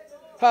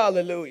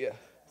 Hallelujah.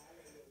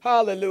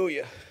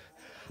 Hallelujah.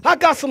 I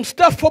got some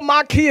stuff for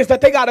my kids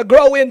that they got to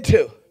grow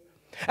into.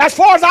 As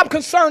far as I'm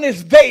concerned,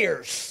 it's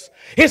theirs.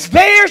 It's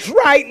theirs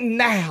right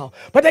now,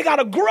 but they got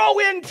to grow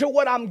into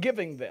what I'm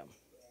giving them.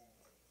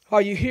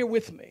 Are you here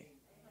with me?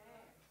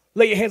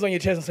 Lay your hands on your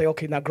chest and say,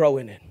 okay, now grow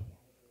in it.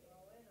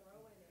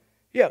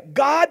 Yeah,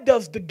 God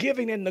does the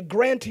giving and the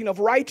granting of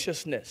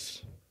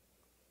righteousness.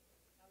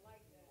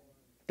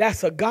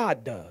 That's a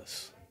God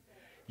does.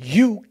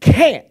 You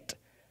can't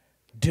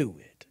do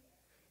it.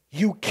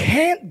 You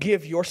can't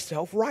give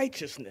yourself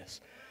righteousness.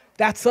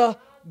 That's a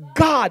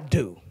God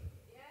do.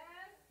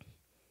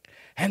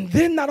 And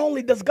then not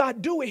only does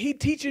God do it, he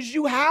teaches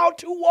you how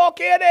to walk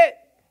in it.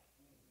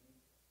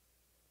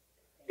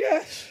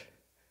 Yes.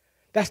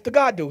 That's the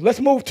God do.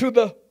 Let's move to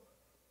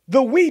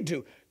the we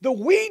do. The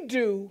we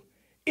do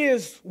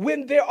is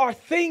when there are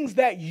things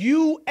that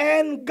you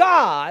and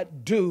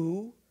God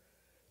do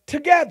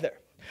together.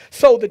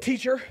 So the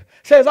teacher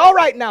says, all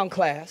right now,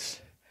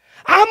 class,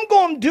 I'm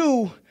going to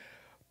do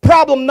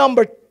problem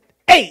number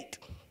 8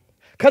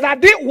 because I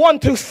did 1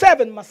 through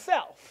 7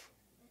 myself.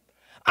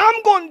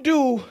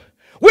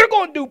 We're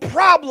going to do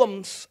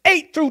problems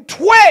 8 through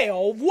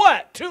 12.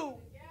 What? 2.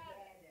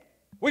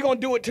 We're going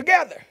to do it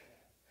together.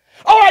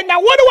 All right, now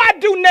what do I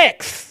do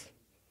next?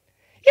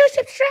 You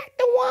subtract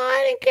the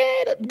 1 and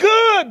get it.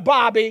 Good,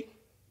 Bobby.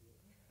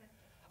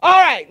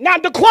 All right, now,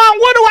 Daquan,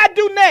 what do I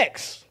do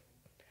next?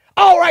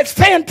 All right,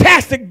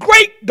 fantastic.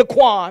 Great,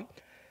 Daquan.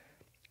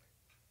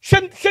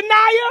 Shania,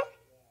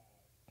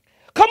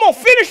 come on,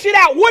 finish it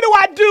out. What do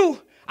I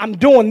do? I'm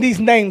doing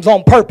these names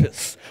on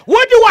purpose.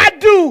 What do I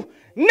do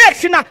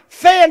next, Shania?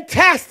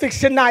 Fantastic,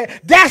 Shania.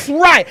 That's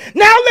right.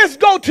 Now let's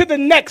go to the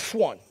next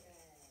one.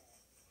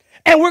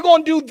 And we're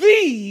going to do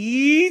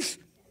these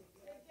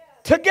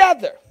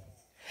together.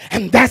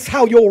 And that's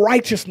how your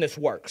righteousness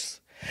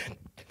works.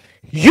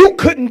 You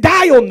couldn't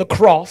die on the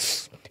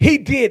cross. He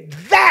did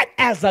that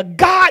as a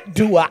God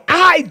doer,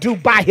 I do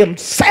by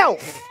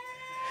himself.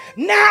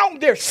 Now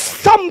there's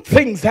some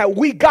things that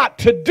we got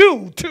to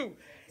do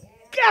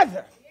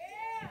together.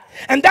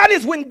 And that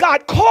is when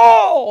God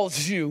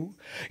calls you,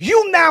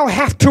 you now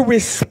have to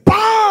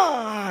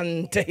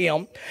respond to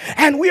him.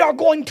 And we are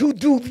going to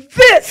do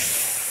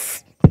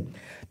this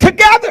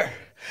together.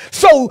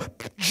 So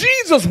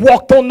Jesus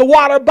walked on the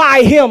water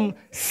by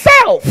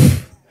himself.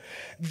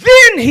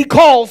 Then he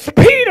calls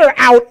Peter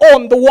out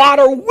on the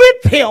water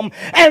with him.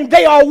 And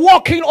they are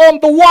walking on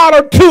the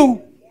water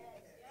too.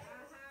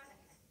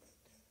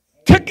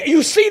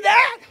 You see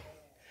that?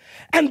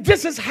 And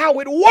this is how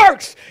it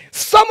works.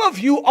 Some of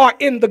you are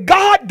in the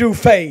God do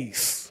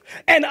phase,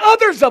 and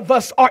others of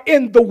us are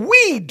in the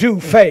we do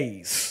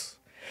phase,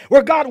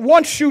 where God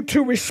wants you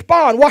to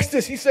respond. Watch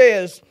this. He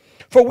says,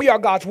 for we are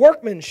God's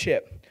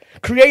workmanship,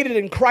 created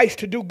in Christ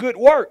to do good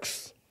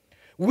works,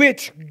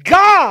 which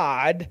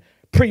God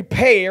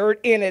prepared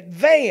in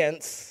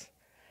advance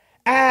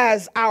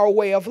as our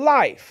way of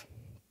life.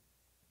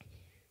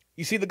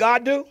 You see the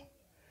God do?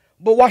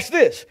 But watch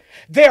this.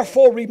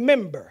 Therefore,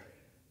 remember,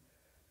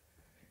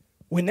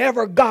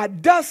 whenever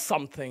God does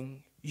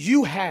something,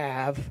 you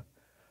have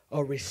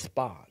a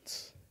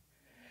response.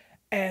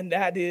 And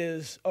that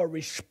is a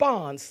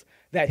response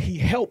that he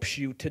helps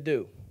you to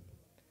do.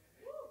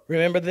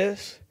 Remember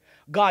this?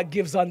 God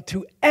gives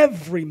unto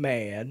every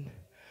man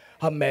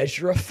a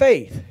measure of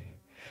faith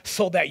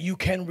so that you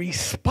can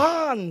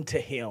respond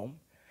to him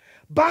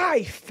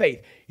by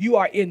faith. You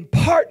are in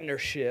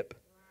partnership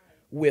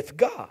with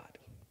God.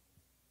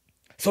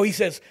 So he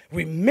says,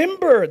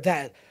 remember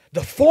that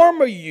the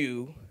former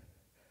you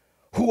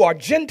who are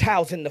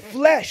Gentiles in the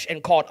flesh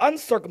and called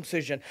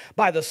uncircumcision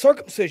by the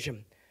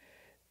circumcision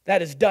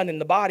that is done in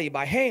the body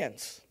by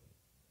hands.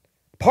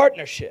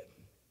 Partnership.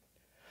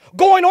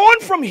 Going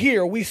on from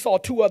here, we saw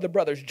two other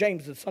brothers,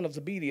 James, the son of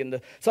Zebedee, and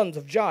the sons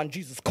of John.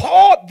 Jesus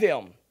called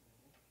them.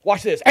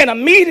 Watch this. And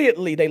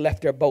immediately they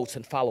left their boats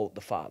and followed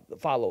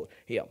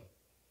him.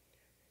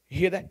 You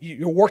hear that?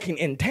 You're working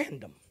in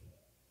tandem.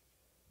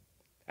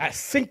 As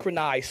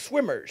synchronized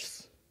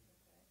swimmers,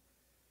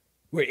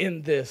 we're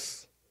in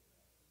this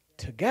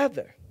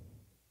together.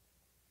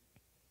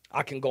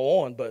 I can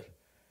go on, but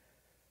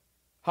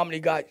how many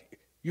got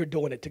you're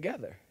doing it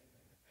together?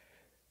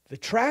 The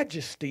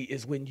tragedy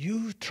is when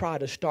you try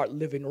to start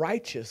living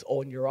righteous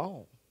on your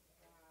own.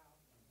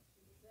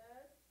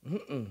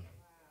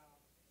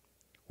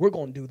 We're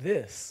going to do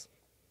this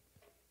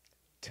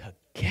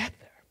together.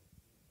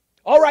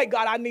 All right,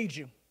 God, I need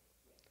you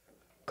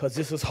because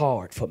this is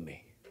hard for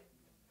me.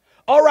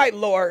 All right,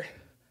 Lord,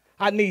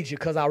 I need you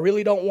because I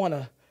really don't want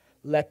to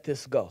let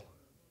this go.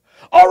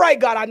 All right,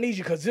 God, I need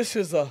you because this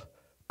is a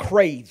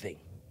craving.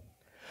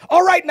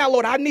 All right, now,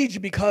 Lord, I need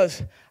you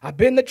because I've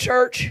been to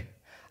church.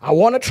 I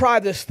want to try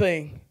this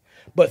thing.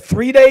 But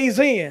 3 days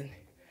in,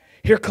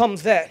 here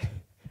comes that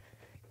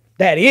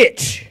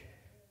itch,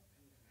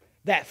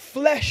 that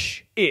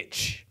flesh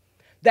itch,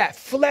 that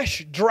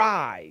flesh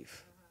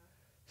drive.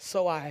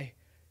 So I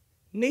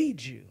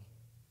need you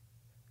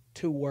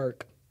to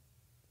work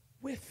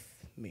with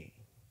me.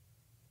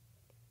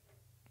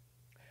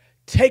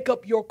 Take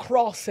up your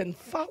cross and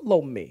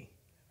follow me.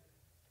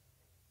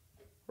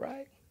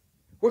 Right?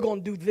 We're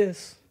going to do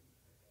this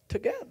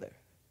together.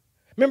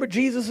 Remember,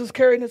 Jesus is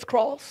carrying his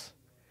cross.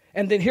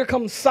 And then here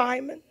comes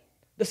Simon,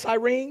 the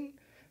Cyrene,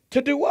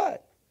 to do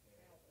what?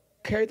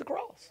 Carry the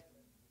cross.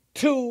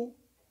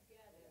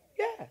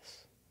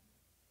 Yes.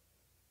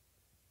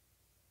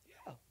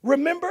 Yeah.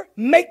 Remember,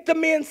 make the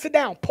men sit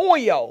down.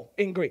 Poio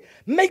in Greek.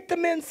 Make the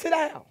men sit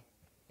down.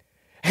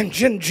 And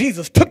then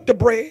Jesus took the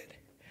bread.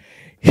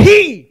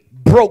 He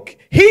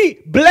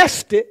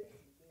blessed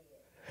it.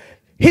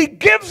 He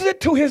gives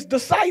it to his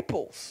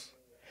disciples.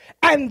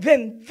 And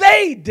then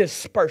they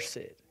disperse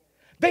it.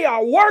 They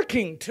are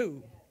working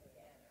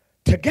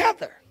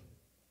together.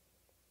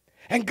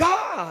 And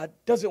God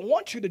doesn't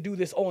want you to do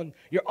this on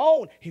your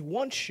own. He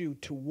wants you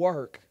to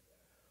work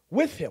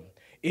with him.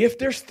 If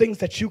there's things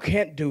that you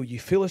can't do, you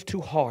feel it's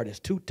too hard, it's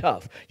too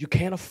tough, you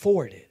can't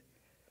afford it,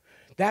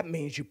 that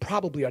means you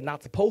probably are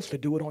not supposed to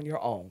do it on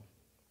your own.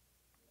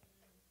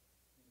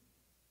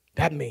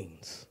 That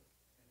means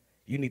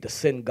you need to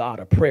send God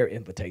a prayer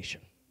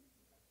invitation.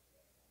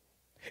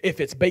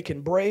 If it's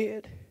baking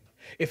bread,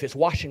 if it's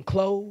washing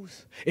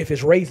clothes, if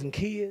it's raising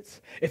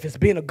kids, if it's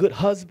being a good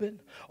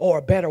husband or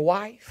a better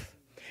wife,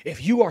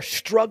 if you are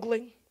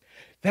struggling,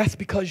 that's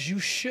because you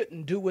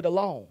shouldn't do it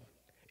alone.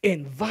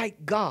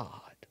 Invite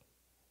God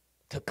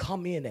to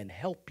come in and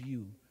help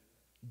you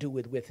do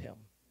it with him.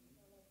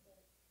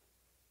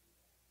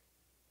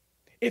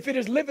 If it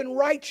is living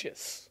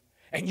righteous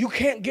and you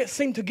can't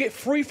seem to get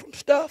free from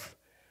stuff,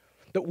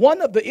 that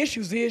one of the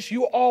issues is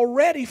you're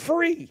already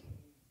free.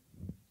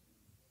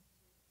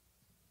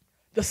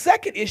 The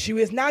second issue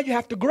is now you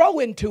have to grow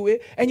into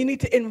it and you need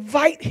to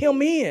invite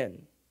him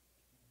in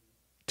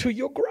to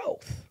your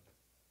growth.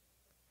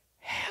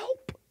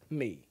 Help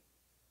me.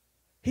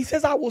 He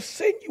says, I will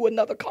send you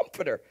another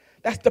comforter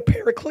That's the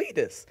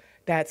Paracletus.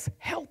 That's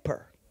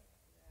helper.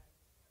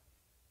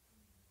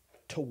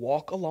 To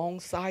walk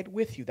alongside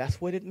with you.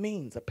 That's what it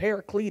means, a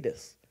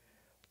Paracletus.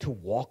 To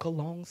walk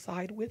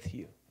alongside with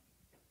you.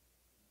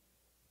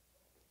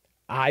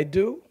 I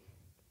do.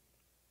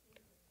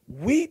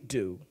 We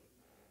do.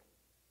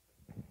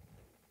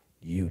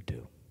 You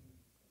do.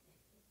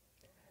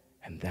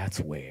 And that's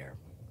where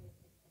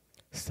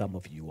some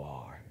of you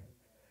are.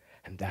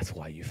 And that's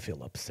why you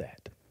feel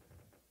upset.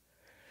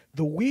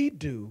 The we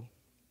do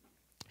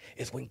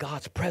is when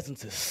God's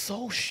presence is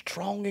so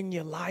strong in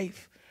your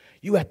life,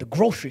 you at the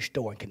grocery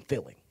store and can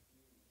feel him.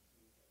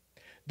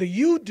 The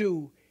you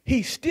do,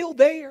 he's still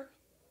there.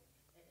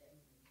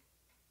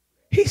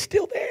 He's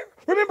still there.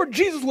 Remember,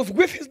 Jesus was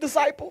with his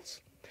disciples.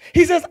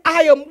 He says,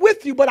 I am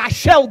with you, but I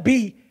shall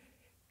be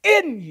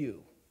in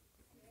you.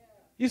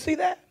 You see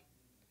that?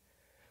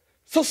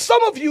 So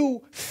some of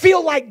you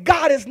feel like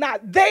God is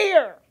not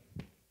there.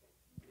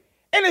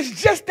 And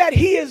it's just that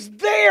he is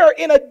there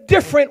in a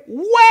different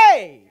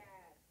way.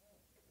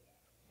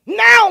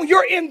 Now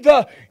you're in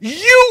the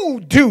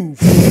you do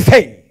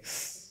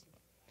phase,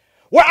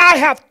 where I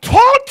have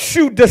taught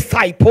you,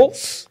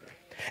 disciples,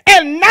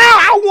 and now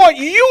I want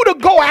you to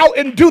go out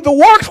and do the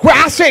works where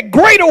I said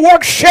greater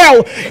works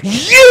shall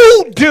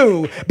you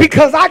do,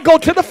 because I go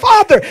to the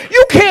Father.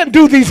 You can't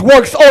do these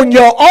works on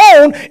your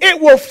own.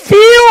 It will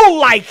feel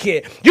like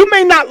it. You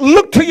may not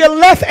look to your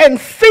left and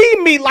see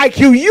me like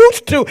you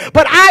used to,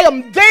 but I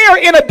am there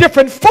in a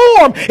different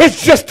form.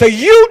 It's just a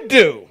you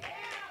do.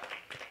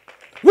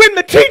 When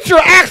the teacher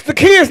asks the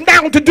kids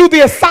now to do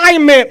the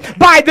assignment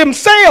by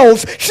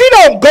themselves, she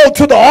don't go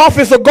to the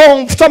office or go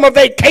on summer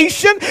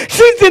vacation.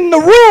 She's in the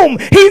room.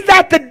 He's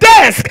at the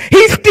desk.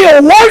 He's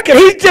still working.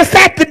 He's just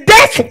at the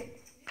desk.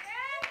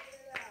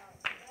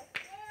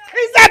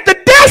 He's at the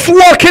desk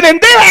working,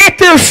 and they're at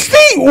their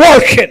seat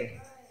working.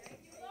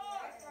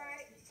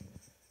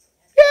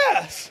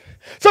 Yes.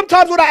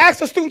 Sometimes when I ask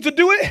the students to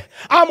do it,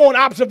 I'm on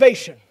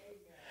observation.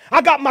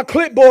 I got my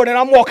clipboard, and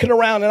I'm walking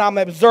around, and I'm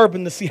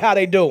observing to see how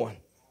they're doing.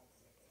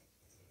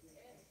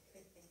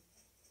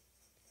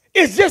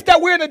 It's just that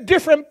we're in a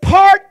different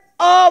part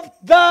of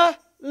the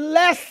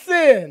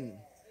lesson.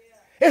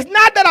 It's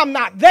not that I'm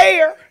not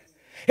there.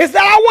 It's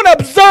that I want to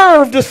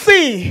observe to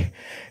see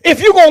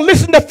if you're going to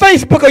listen to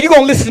Facebook or you're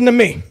going to listen to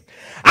me.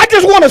 I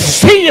just want to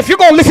see if you're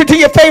going to listen to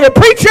your favorite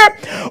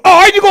preacher or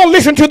are you going to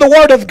listen to the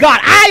word of God.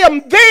 I am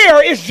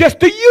there. It's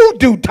just a you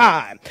do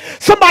time.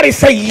 Somebody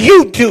say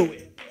you do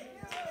it.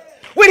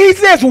 When he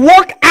says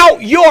work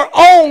out your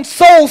own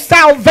soul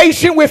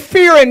salvation with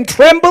fear and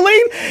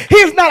trembling,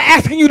 he's not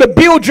asking you to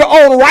build your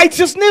own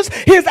righteousness.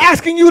 He's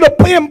asking you to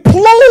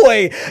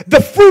employ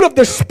the fruit of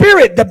the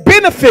Spirit, the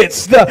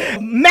benefits, the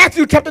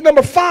Matthew chapter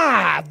number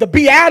 5, the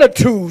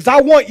Beatitudes.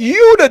 I want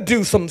you to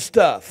do some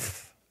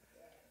stuff.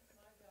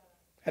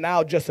 And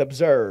I'll just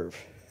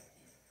observe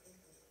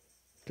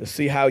to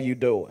see how you're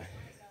doing.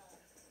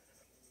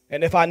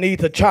 And if I need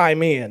to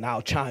chime in,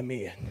 I'll chime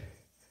in.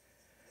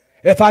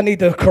 If I need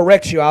to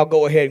correct you, I'll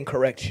go ahead and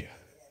correct you.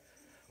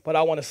 But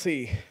I want to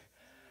see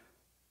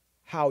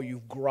how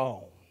you've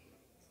grown.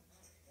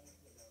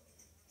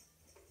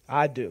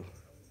 I do.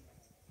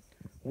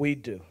 We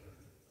do.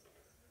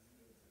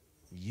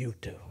 You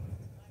do.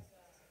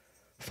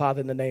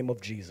 Father, in the name of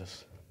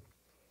Jesus,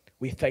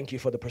 we thank you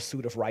for the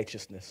pursuit of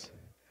righteousness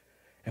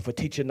and for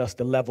teaching us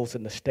the levels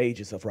and the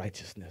stages of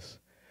righteousness.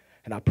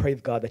 And I pray,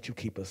 God, that you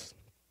keep us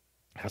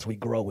as we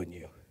grow in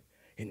you.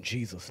 In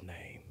Jesus'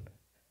 name.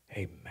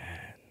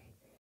 Amen.